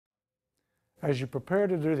As you prepare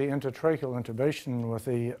to do the intratracheal intubation with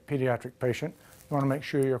the pediatric patient, you want to make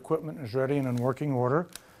sure your equipment is ready and in working order.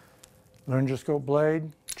 Laryngoscope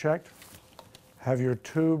blade checked. Have your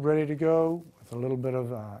tube ready to go with a little bit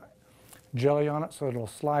of jelly on it so it'll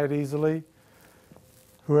slide easily.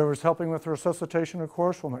 Whoever's helping with the resuscitation, of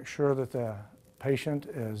course, will make sure that the patient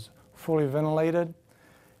is fully ventilated.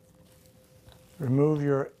 Remove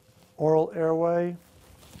your oral airway.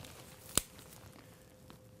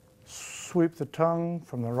 Sweep the tongue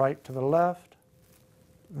from the right to the left,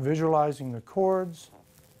 visualizing the cords.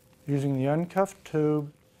 Using the uncuffed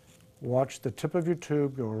tube, watch the tip of your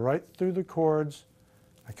tube go right through the cords,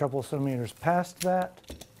 a couple of centimeters past that,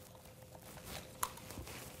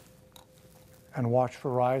 and watch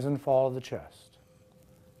for rise and fall of the chest.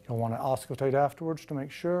 You'll want to auscultate afterwards to make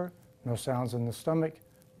sure. No sounds in the stomach,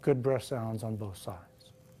 good breath sounds on both sides.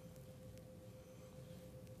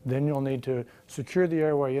 Then you'll need to secure the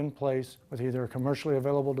airway in place with either a commercially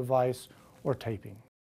available device or taping.